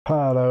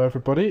Hello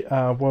everybody,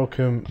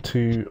 welcome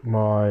to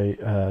my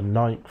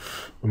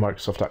ninth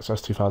Microsoft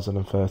Access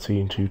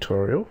 2013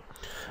 tutorial.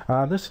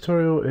 This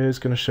tutorial is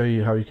going to show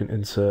you how you can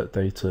insert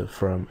data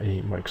from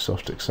a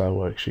Microsoft Excel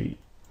worksheet.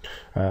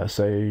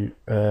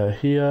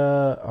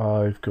 Here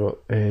I've got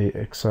a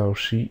Excel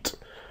sheet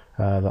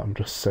that I'm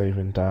just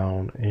saving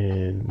down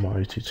in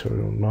my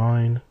tutorial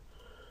 9.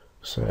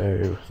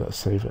 So let's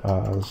save it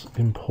as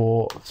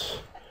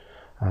import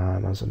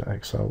and as an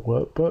Excel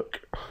workbook.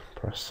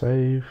 Press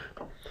save.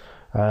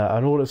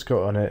 And all it's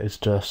got on it is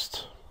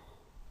just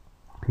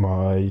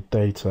my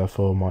data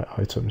for my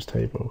items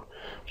table,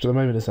 which at the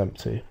moment is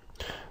empty.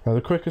 Now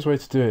the quickest way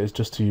to do it is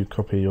just to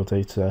copy your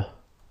data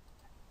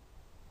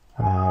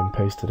and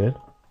paste it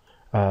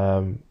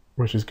in,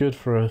 which is good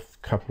for a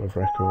couple of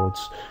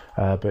records,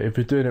 but if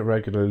you're doing it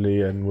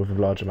regularly and with a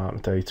large amount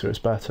of data, it's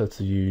better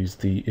to use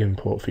the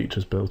import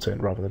features built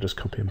in rather than just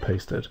copy and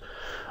paste it.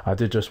 I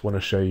did just want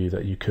to show you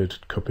that you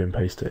could copy and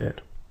paste it in.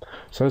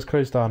 So let's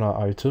close down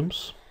our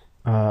items.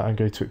 And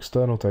go to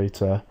external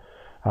data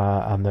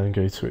and then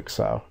go to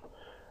Excel,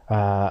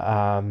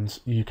 and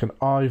you can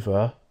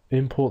either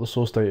import the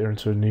source data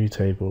into a new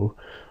table,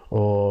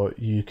 or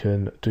you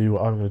can do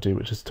what I'm going to do,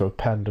 which is to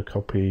append a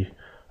copy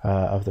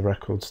of the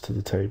records to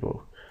the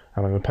table,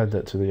 and I'm going to append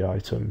it to the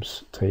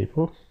items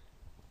table.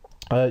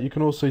 You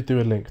can also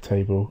do a link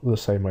table the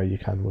same way you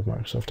can with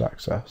Microsoft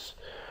Access.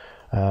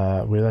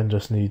 We then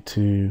just need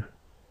to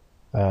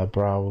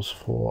browse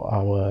for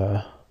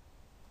our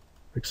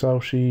Excel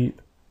sheet,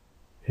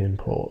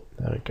 import,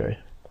 there we go,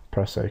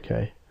 press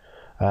OK,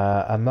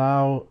 and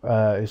now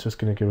it's just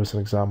going to give us an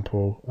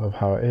example of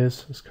how it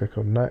is. Let's click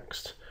on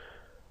next,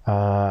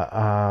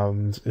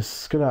 and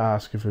it's going to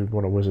ask if we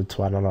want a wizard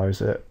to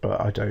analyze it,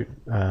 but I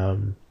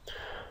don't,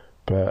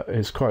 but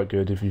it's quite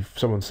good if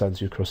someone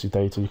sends you across your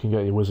data, you can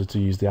get your wizard to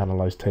use the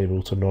analyze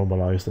table to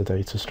normalize the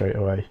data straight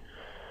away.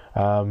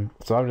 So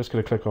I'm just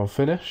going to click on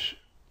finish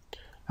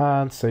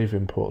and save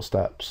import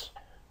steps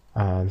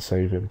and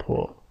save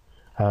import.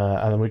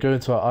 And then we go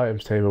into our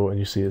items table and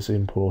you see it's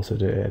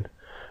imported it in.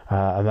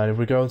 And then if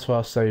we go into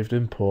our saved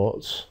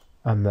imports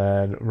and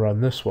then run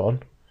this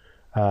one,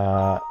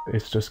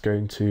 it's just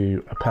going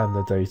to append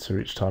the data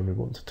each time we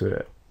want to do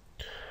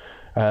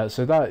it.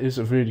 So that is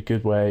a really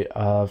good way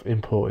of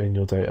importing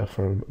your data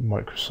from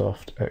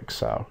Microsoft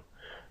Excel.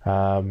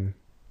 And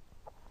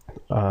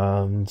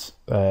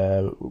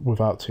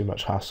without too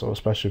much hassle,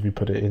 especially if you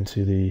put it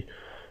into the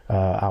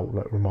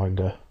Outlook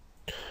reminder.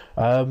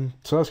 So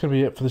that's going to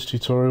be it for this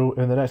tutorial.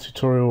 In the next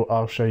tutorial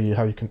I'll show you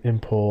how you can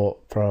import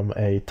from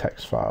a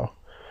text file.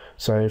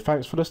 So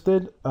thanks for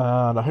listening,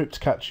 and I hope to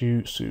catch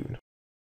you soon.